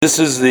This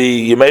is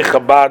the Yemei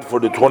Chabad for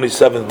the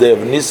 27th day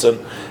of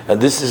Nisan, and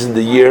this is in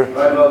the year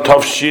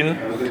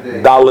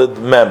Tafshin Daled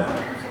Mem.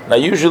 Now,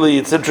 usually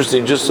it's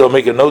interesting, just so I'll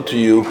make a note to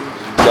you,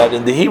 that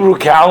in the Hebrew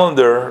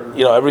calendar,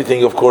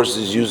 everything, of course,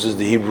 uses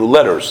the Hebrew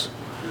letters.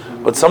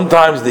 But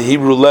sometimes the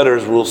Hebrew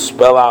letters will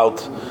spell out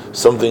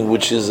something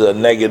which is a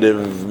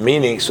negative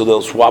meaning, so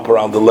they'll swap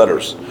around the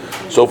letters.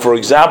 So, for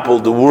example,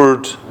 the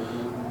word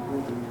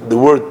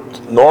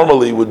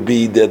normally would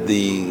be that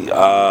the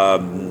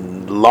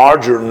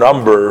larger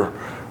number,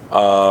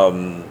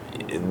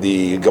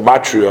 the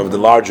gematria of the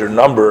larger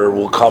number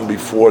will come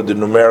before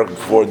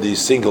the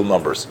single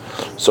numbers.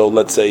 So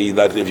let's say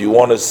that if you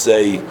want to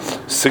say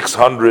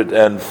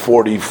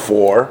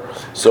 644,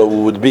 so it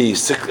would be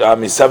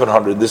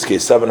 700 in this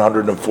case,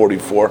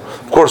 744.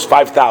 Of course,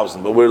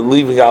 5,000, but we're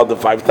leaving out the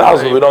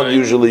 5,000. We don't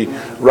usually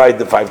write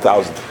the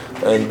 5,000,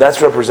 and that's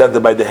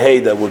represented by the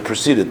hay that would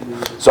precede it.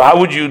 So how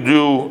would you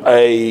do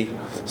a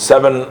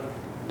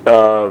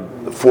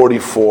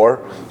 744?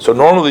 So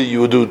normally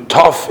you would do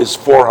Taf is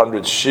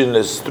 400, Shin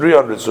is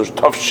 300, so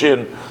Taf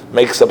Shin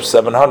makes up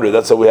 700.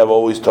 That's how we have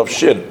always Taf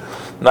Shin.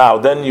 Now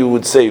then you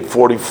would say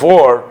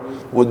 44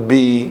 would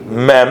be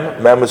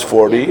Mem is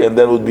 40, and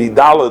then would be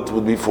Dalet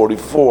would be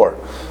 44.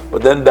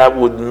 But then that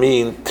would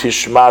mean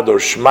Tishmad or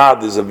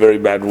Shmad is a very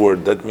bad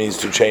word. That means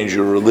to change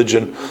your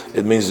religion.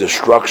 It means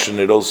destruction.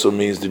 It also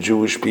means the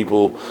Jewish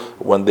people,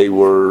 when they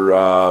were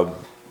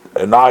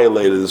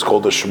annihilated, it's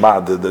called a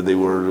Shmad, that they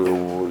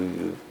were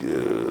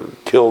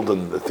killed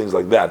and things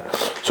like that.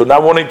 So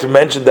now wanting to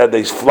mention that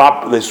they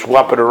swap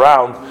it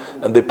around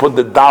and they put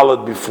the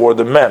Dalet before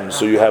the Mem.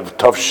 So you have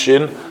Taf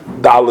Shin,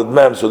 Dalet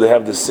Mem, so they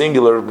have the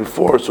singular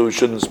before, so we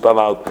shouldn't spell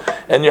out.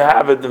 And you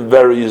have it in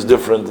various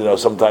different,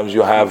 sometimes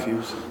you have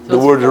the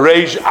word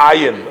Reish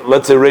Ayin.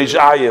 Let's say Reish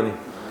Ayin.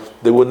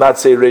 They would not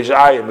say Reish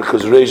Ayin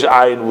because Reish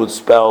Ayin would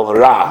spell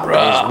Ra,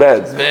 it's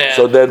bad.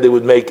 So then they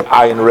would make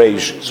Ayin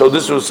Reish. So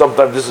this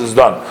is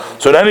done.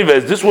 So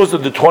anyways, this was the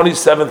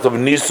 27th of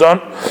Nisan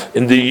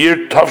in the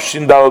year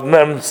Tafshin Daled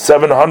Mem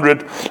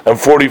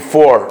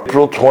 744,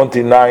 April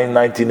 29,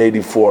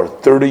 1984,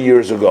 30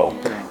 years ago.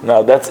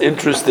 Now that's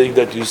interesting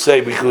that you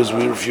say, because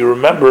if you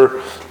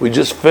remember, we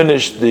just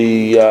finished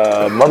the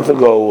month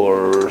ago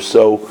or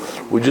so,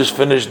 we just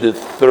finished the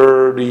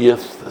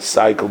 30th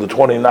cycle, the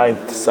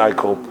 29th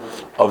cycle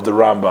of the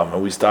Rambam,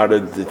 and we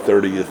started the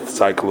 30th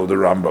cycle of the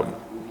Rambam.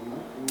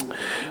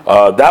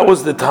 That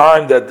was the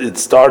time that it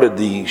started.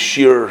 The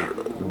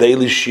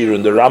daily shir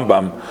in the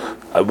Rambam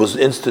was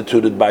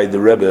instituted by the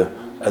Rebbe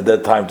at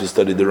that time to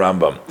study the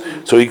Rambam.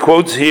 So he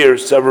quotes here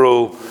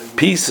several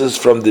pieces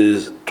from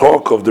the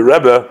talk of the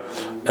Rebbe,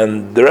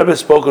 and the Rebbe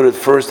spoke of it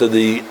first at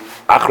the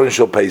Achron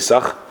Shel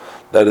Pesach,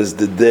 that is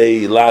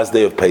the last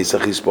day of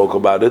Pesach. He spoke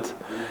about it,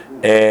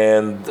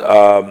 and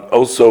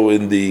also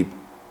in the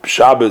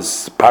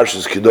Shabbos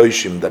Parshas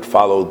Kedoshim that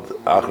followed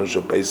Achron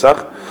Shel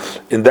Pesach,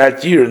 in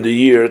that year, in the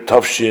year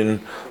Tafshin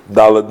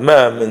Daled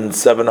Mem in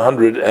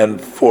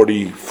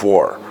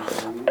 744.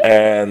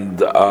 And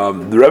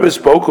the Rebbe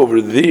spoke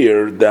over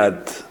there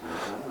that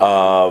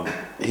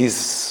he's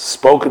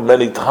spoken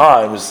many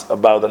times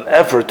about an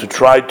effort to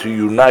try to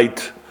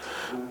unite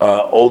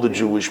all the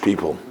Jewish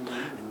people.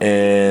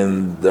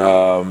 And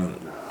the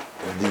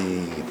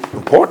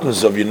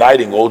importance of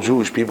uniting all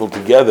Jewish people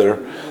together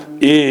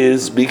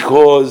is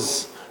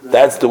because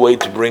that's the way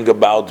to bring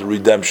about the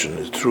redemption.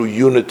 It's through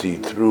unity,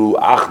 through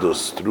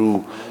achdus,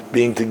 through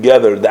being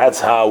together. That's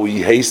how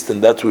we hasten,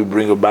 that's how we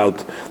bring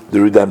about the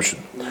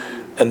redemption.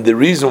 And the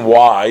reason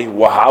why,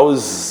 how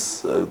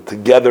is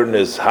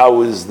togetherness,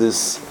 how is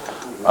this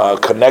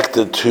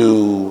connected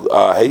to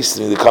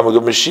hastening the coming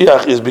of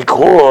Mashiach, is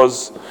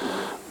because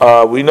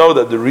we know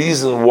that the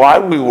reason why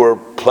we were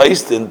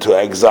placed into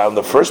exile in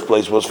the first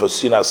place was for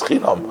sinas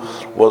chinam,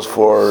 was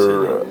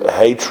for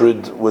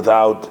hatred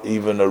without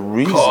even a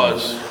reason.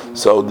 Cause.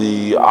 So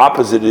the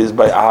opposite is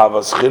by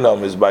ahavas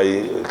chinam, is by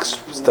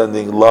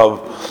extending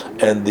love,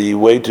 and the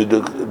way to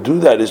do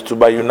that is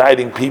by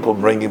uniting people,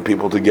 bringing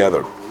people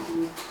together.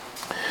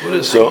 What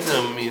does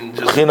chinam mean?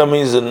 Chinam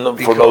means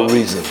for no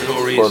reason.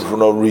 For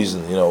no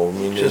reason,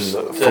 just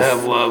to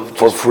have love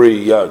for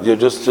free. Yeah,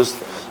 just.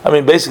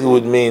 Basically, it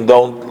would mean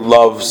don't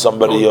love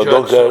somebody or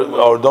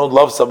don't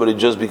love somebody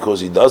just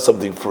because he does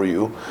something for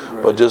you,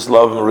 right. But just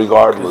love him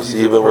regardless,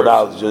 even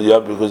without.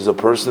 Because he's a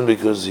person,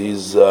 because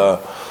he's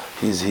a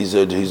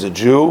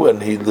Jew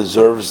and he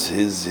deserves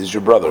he's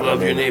your brother.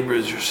 Love your neighbor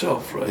as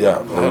yourself, right?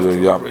 Yeah.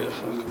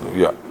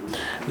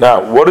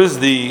 Now, what is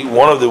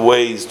one of the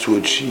ways to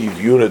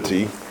achieve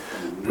unity?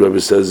 The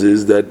Rebbe says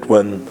is that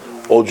when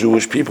all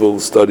Jewish people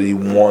study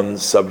one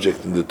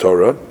subject in the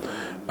Torah,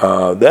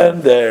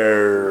 then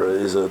there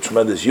is a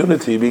tremendous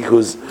unity,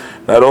 because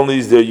not only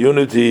is there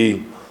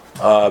unity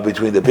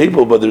between the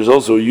people, but there's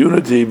also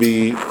unity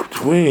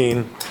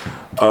between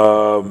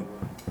the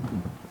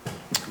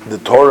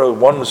Torah.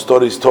 One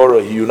studies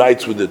Torah, he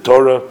unites with the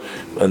Torah,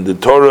 and the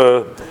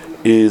Torah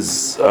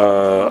is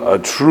a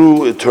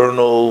true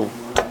eternal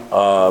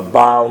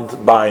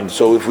bind.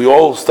 So if we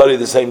all study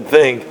the same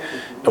thing,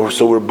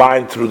 so we're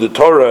bind through the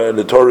Torah, and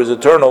the Torah is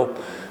eternal,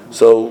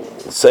 So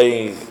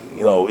saying,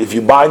 if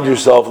you bind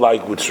yourself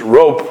like with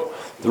rope,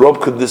 the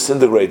rope could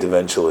disintegrate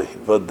eventually.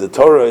 But the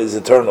Torah is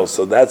eternal,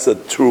 so that's a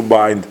true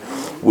bind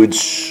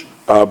which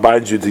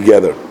binds you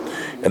together.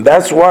 And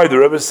that's why the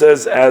Rebbe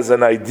says, as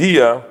an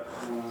idea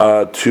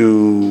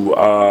to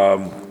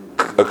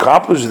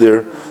accomplish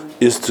there,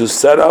 is to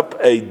set up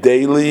a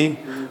daily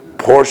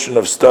portion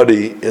of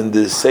study in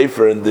the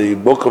Sefer, in the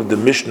book of the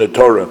Mishnah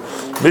Torah.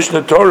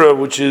 Mishnah Torah,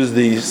 which is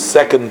the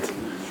second,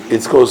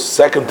 it goes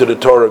second to the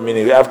Torah,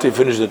 meaning after you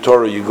finish the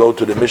Torah, you go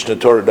to the Mishnah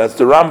Torah. That's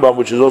the Rambam,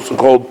 which is also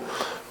called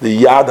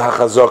the Yad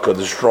HaChazaka,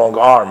 the strong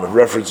arm,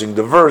 referencing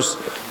the verse.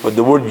 But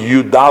the word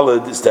Yud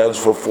Daled stands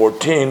for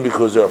 14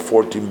 because there are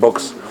 14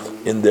 books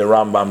in the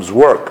Rambam's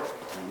work.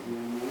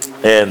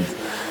 And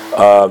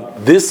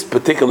this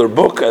particular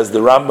book, as the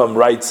Rambam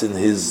writes in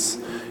his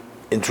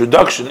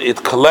introduction,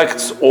 it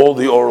collects all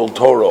the oral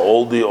Torah,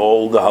 all the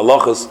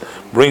halachas,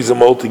 brings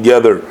them all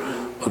together.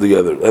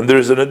 And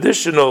there's an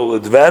additional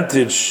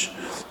advantage,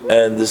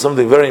 and there's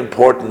something very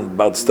important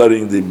about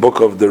studying the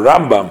book of the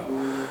Rambam,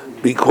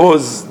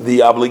 because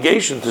the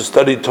obligation to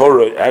study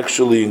Torah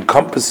actually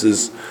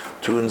encompasses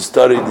to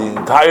study the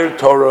entire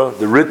Torah,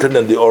 the written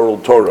and the oral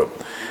Torah.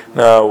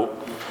 Now,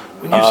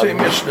 when you say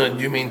Mishnah,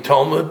 do you mean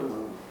Talmud?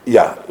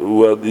 Yeah,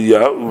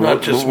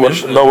 Not just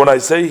Mishnah. No, when I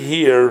say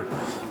here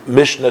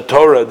Mishnah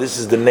Torah, this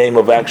is the name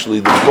of actually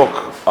the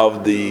book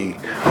of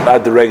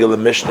not the regular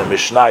Mishnah.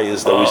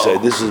 Mishnayos that we say.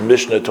 This is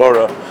Mishnah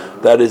Torah.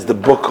 That is the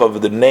book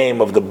of the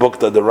name of the book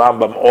that the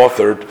Rambam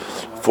authored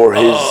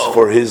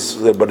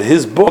but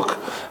his book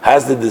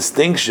has the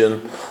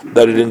distinction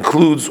that it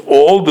includes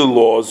all the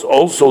laws,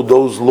 also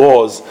those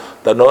laws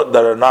that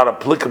are not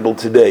applicable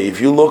today. If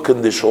you look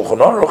in the Shulchan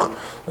Aruch,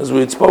 as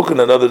we had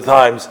spoken at other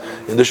times,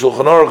 in the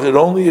Shulchan Aruch it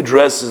only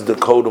addresses the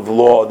code of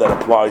law that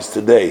applies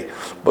today,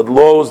 but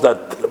laws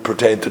that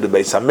pertain to the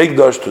Beis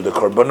Hamikdash, to the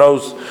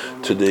Korbanos,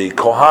 to the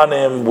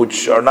Kohanim,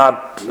 which are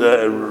not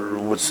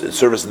which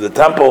service in the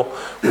temple,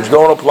 which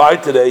don't apply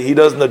today, the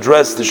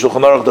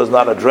Shulchan Aruch does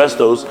not address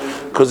those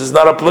because it's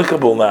not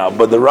applicable now.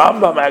 But the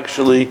Rambam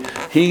actually,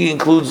 he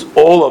includes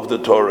all of the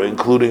Torah,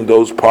 including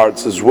those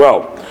parts as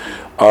well.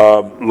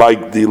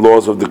 Like the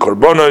laws of the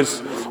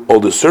Korbanos,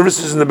 all the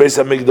services in the Beis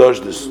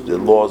HaMikdash, the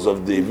laws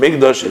of the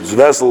Mikdash, its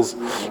vessels,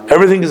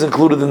 everything is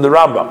included in the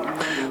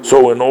Rambam.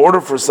 So in order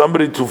for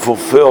somebody to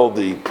fulfill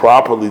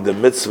properly the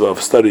mitzvah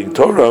of studying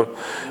Torah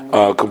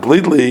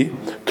completely,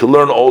 to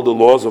learn all the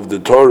laws of the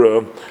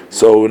Torah,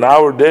 so in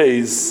our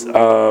days,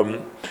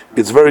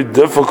 it's very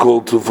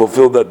difficult to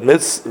fulfill that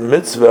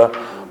mitzvah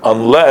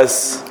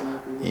unless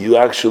you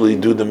actually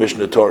do the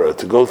Mishnah Torah,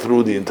 to go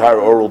through the entire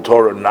oral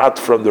Torah, not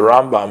from the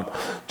Rambam,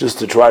 just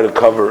to try to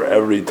cover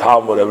every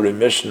Talmud, every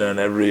Mishnah, and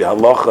every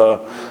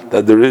halacha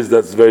that there is.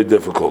 That's very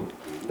difficult.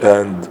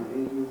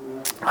 And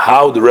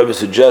how the Rebbe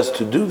suggests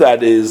to do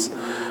that is,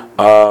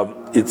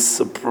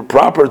 it's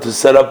proper to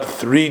set up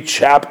 3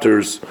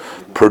 chapters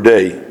per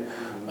day.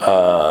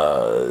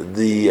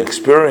 The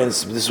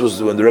experience, this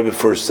was when the Rebbe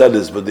first said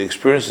this, but the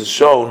experience has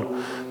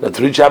shown that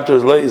 3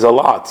 chapters is a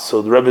lot.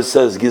 So the Rebbe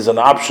gives an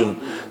option.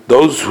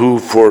 Those who,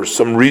 for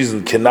some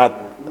reason,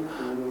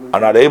 are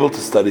not able to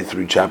study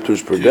 3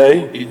 chapters per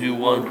day. You do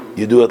one.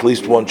 You do at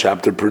least 1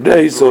 chapter per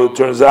day. So it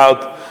turns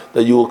out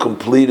that you will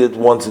complete it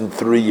once in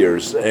 3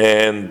 years.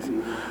 And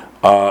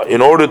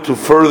in order to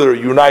further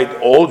unite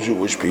all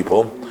Jewish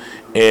people,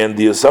 and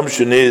the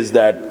assumption is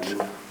that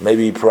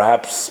maybe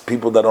perhaps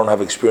people that don't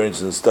have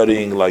experience in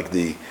studying, like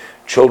the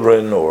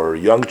children or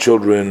young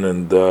children,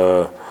 and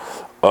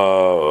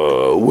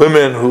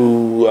women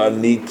who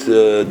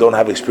don't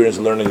have experience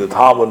in learning the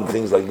Talmud and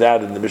things like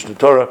that in the Mishnah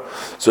Torah.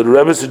 So the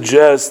Rebbe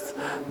suggests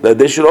that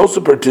they should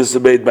also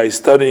participate by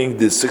studying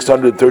the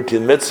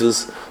 613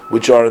 mitzvahs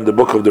which are in the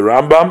book of the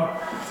Rambam.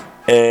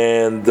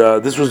 And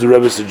this was the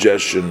Rebbe's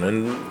suggestion.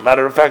 And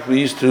matter of fact, we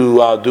used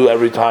to do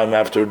every time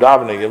after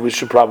davening, and we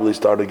should probably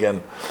start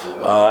again.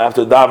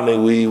 After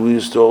davening, we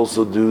used to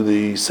also do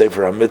the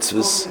Sefer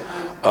HaMitzvahs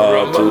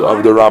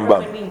of the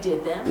Rambam. We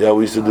did them. Yeah,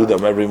 we used to do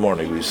them every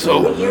morning. We used to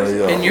do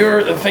them. And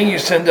the thing you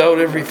send out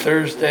every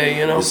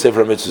Thursday, The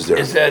Sefer HaMitzvahs there.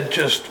 is that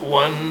just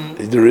one?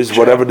 There is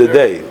whatever the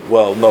day.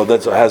 Well, no,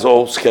 that has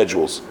all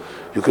schedules.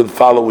 You can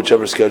follow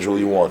whichever schedule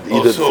you want.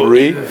 Either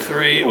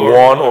three or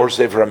one, or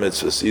Sefer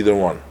HaMitzvahs, either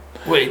one.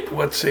 Wait,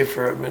 what's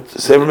Sefer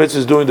HaMitzvahs? Sefer HaMitzvahs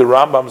is doing the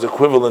Rambam's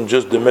equivalent,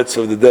 just the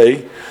mitzvah of the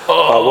day.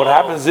 What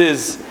happens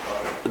is,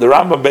 the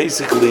Rambam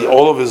basically,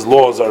 all of his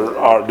laws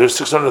are there's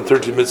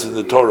 613 mitzvahs in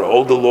the Torah.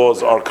 All the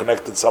laws are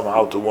connected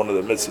somehow to one of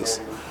the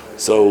mitzvahs.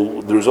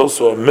 So there's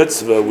also a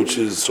mitzvah which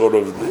is sort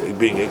of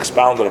being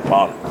expounded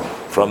upon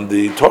from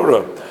the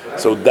Torah.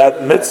 So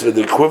that mitzvah,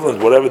 the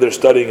equivalent, whatever they're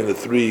studying in the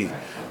 3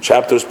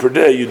 chapters per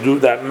day, you do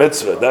that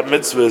mitzvah. That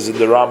mitzvah is in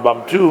the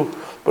Rambam too,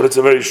 but it's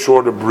a very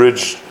short,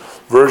 abridged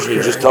version.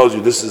 It just tells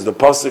you this is the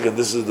pasuk and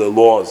this is the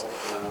laws.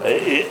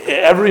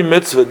 Every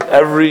mitzvah,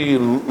 every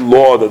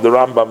law that the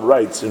Rambam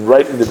writes, and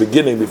right in the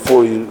beginning,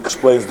 before he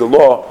explains the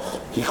law,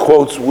 he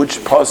quotes which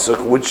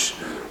pasuk, which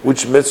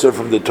which mitzvah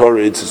from the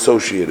Torah it's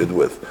associated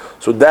with.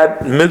 So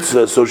that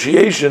mitzvah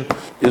association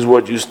is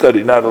what you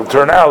study. Now it'll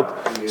turn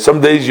out,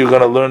 some days you're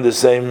going to learn the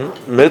same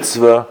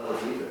mitzvah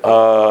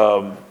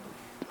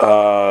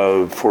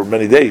for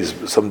many days,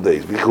 some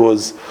days,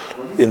 because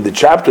in the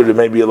chapter there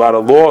may be a lot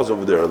of laws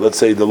over there. Let's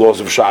say the laws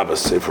of Shabbos,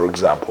 say for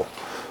example.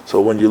 So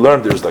when you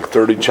learn, there's like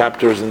 30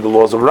 chapters in the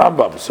laws of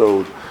Rambam.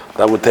 So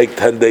that would take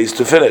 10 days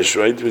to finish,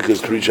 right? Because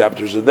 3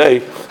 chapters a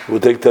day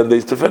would take 10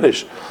 days to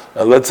finish.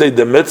 And let's say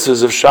the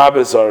mitzvahs of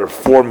Shabbos are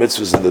 4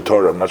 mitzvahs in the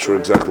Torah. I'm not sure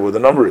exactly what the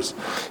number is.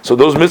 So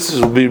those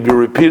mitzvahs will be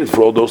repeated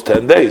for all those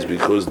 10 days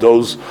because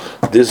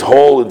this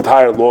whole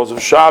entire laws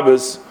of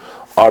Shabbos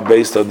are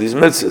based on these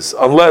mitzvahs.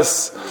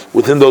 Unless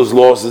within those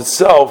laws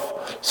itself,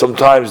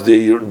 sometimes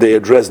they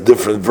address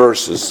different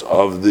verses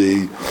of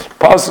the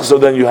pasuk, so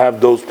then you have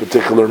those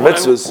particular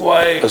mitzvahs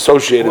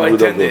associated with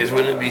 10 days?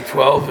 Wouldn't it be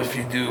 12 if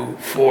you do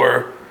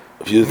 4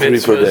 if you do 3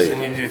 per day?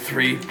 And you do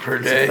 3 per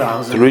day?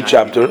 3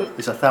 chapter.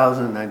 It's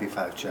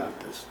 1,095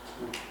 chapters.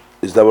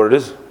 Is that what it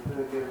is?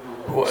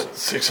 What,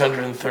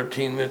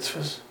 613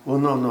 mitzvahs? Well,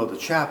 no, the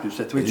chapters.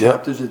 They're 3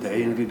 chapters a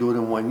day, and if you do it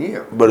in 1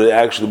 year. It's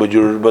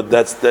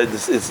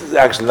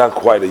actually not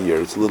quite a year.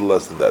 It's a little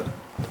less than that.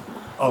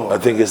 Oh, I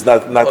think it's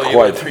not you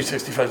quite.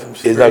 365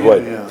 times It's not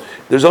quite. Yeah.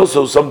 There's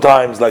also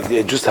sometimes, like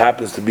it just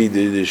happens to be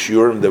the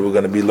shiurim that we're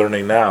going to be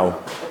learning now,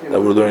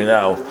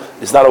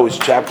 It's not always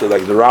chapter.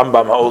 Like the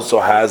Rambam also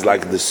has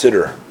like the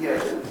siddur,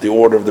 the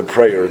order of the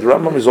prayer. The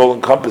Rambam is all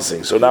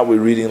encompassing. So now we're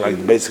reading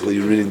basically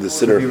you're reading the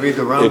siddur. If you read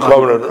the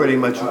Rambam, pretty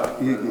much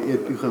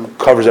you can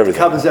covers everything.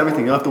 Covers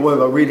everything. You don't have to worry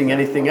about reading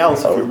anything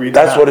else if you read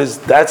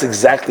That's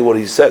exactly what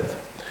he said.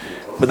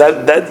 But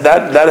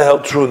that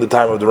held true in the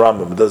time of the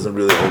Rambam. It doesn't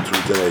really hold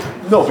true today.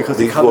 No, because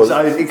it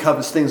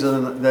covers things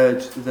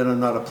that are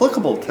not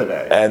applicable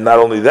today. And not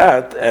only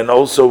that, and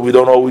also we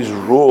don't always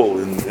rule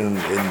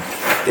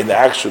in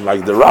action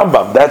like the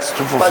Rambam. That's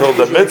to fulfill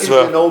the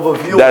mitzvah. An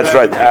overview. That's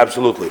right.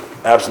 Absolutely.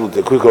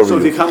 A quick overview. So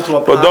if you come to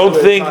a but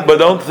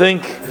don't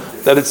think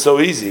that it's so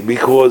easy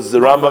because the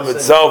Rambam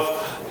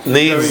itself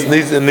needs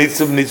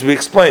to be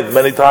explained.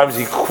 Many times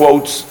he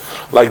quotes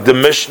like the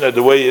Mishnah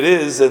the way it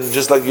is, and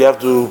just like you have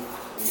to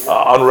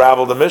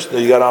unravel the Mishnah,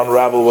 you got to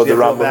unravel what the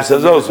Rambam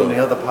says also. The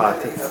other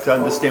part to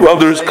understand. Well,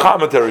 there's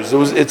commentaries.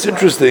 It's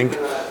interesting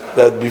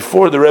that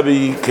before the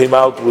Rebbe came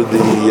out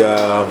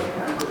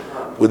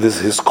with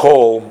his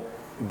call,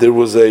 there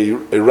was a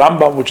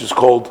Rambam which is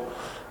called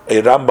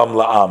a Rambam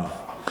La'am.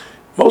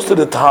 Most of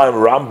the time,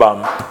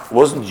 Rambam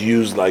wasn't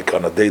used like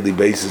on a daily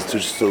basis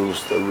to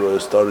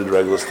started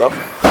regular stuff.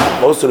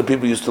 Most of the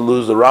people used to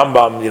use the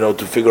Rambam,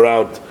 to figure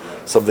out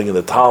something in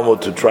the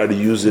Talmud, to try to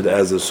use it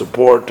as a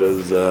support,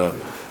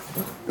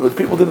 but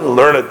people didn't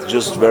learn it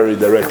just very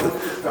directly.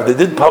 But they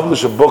did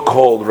publish a book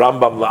called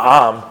Rambam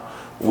La'am,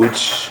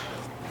 which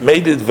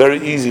made it very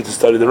easy to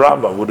study the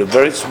Rambam with a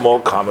very small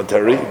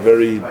commentary,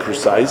 very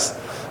precise,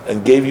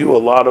 and gave you a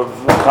lot of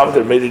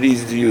commentary, made it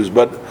easy to use.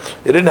 But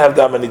it didn't have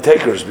that many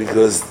takers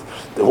because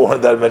there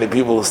weren't that many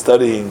people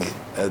studying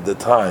at the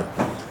time.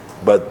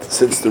 But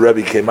since the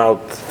Rebbe came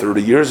out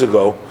 30 years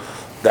ago,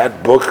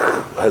 that book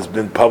has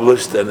been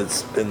published and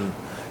it's been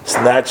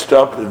snatched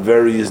up in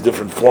various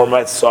different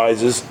formats,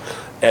 sizes,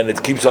 and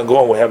it keeps on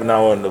going. We have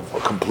now a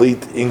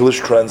complete English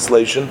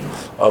translation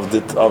of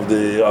the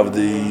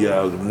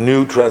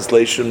new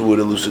translation with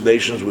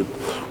elucidations, with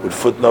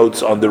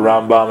footnotes on the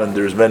Rambam, and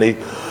there's many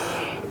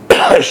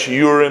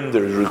shiurim,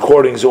 there's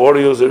recordings,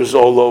 audios, there's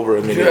all over.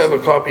 Do you have a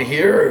copy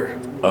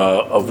here?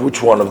 Of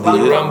which one of the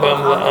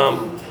Rambam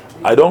La'am?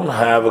 I don't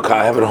have a copy.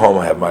 I have it at home.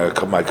 I have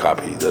my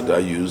copy that I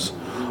use.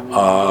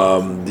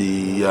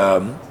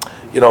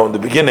 In the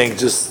beginning,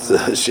 just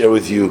to share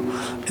with you,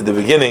 in the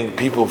beginning,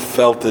 people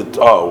felt that,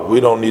 we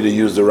don't need to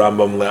use the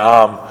Rambam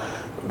Le'am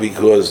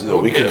because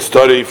we can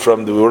study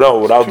from the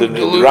without the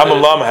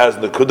Rambam Le'am has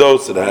the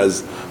kudos, it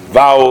has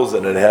vowels,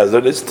 and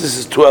this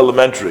is too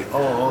elementary.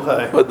 Oh,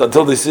 okay. But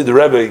until they see the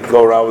Rebbe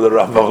go around with the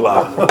Rambam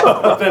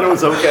Le'am, then it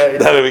was okay.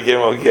 Then it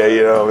became okay.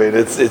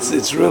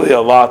 It's really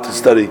a lot to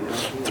study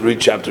 3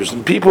 chapters,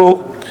 and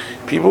people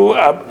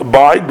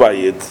abide by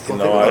it.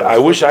 I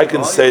wish I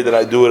could say that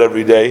I do it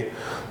every day.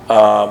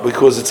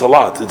 Because it's a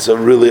lot. It's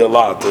really a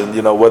lot,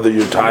 and whether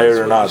you're tired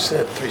or not.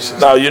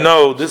 Now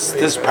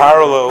this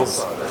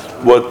parallels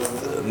what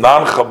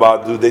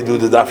non-Chabad do. They do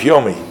the Daf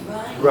Yomi.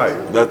 Right.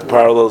 That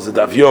parallels the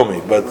Daf Yomi,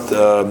 but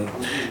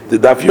the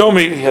Daf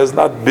Yomi has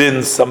not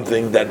been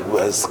something that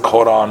has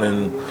caught on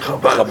in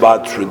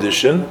Chabad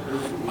tradition.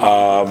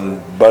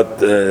 But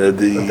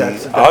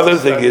the other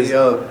thing is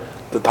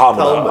the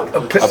Talmud.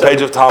 A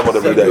page of Talmud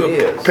every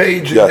day. A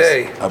page a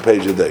day. A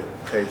page a day.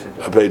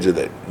 A page a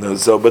day.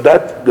 So, but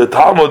the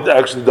Talmud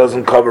actually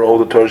doesn't cover all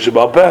the Torah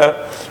Sheba'al Peh,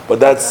 but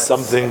that's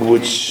something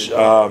which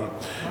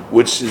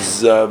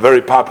is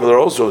very popular.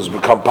 Also, has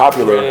become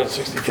popular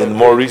in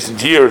more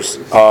recent years.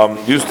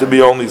 Used to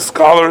be only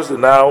scholars,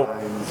 and now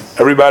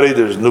everybody.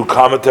 There's new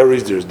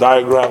commentaries, there's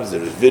diagrams,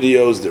 there's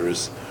videos,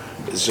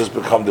 It's just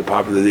become the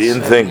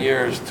in thing.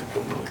 Years to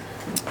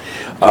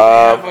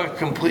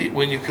complete.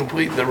 When you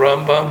complete the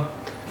Rambam,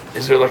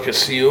 Is there like a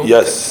siyum?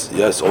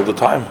 Yes, all the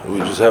time. We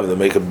just have to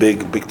make a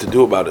big to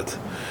do about it.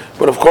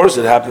 But of course,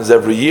 it happens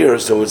every year,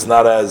 so it's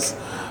not as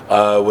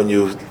when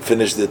you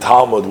finish the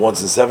Talmud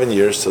once in 7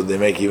 years, so they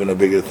make even a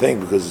bigger thing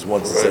because it's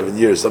once in 7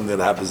 years. Something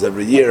that happens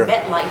every year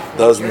MetLife.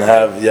 doesn't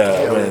have,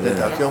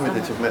 Tell me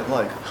that you've met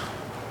like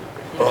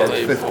Oh,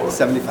 they-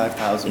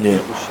 75,000 Yeah.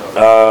 people show.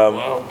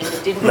 Wow. And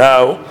it didn't-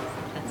 Now,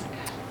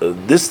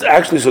 this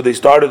actually, so they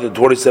started the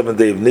 27th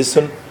day of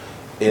Nisan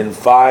in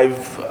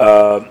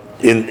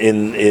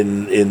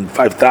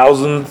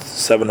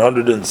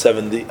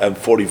 5,770 and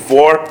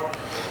 44.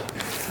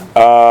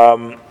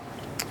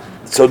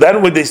 So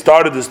then when they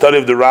started the study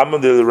of the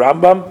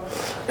Rambam,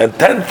 and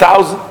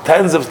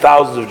tens of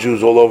thousands of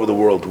Jews all over the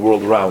world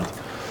round,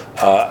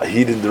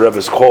 heeding the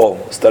Rebbe's call,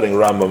 studying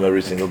Rambam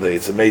every single day.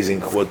 It's amazing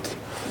what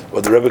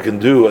the Rebbe can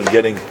do, and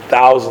getting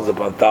thousands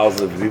upon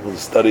thousands of people to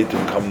study, to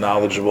become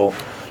knowledgeable,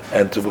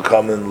 and to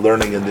become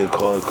learning in the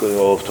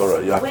all of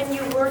Torah. Yeah. When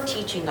you were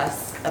teaching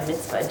us a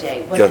mitzvah a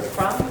day, was Yeah. it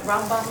from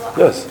Rambam La'am?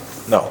 Yes.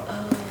 No.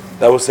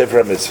 That was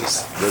Sefer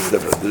HaMitzvahs. That's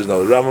different. There's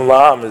no Rambam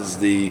La'am is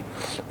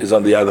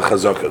on the Yad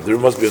HaChazaka. There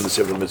must be on the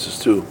Sefer HaMitzvahs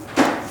too,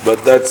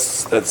 but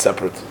that's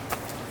separate.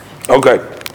 Okay.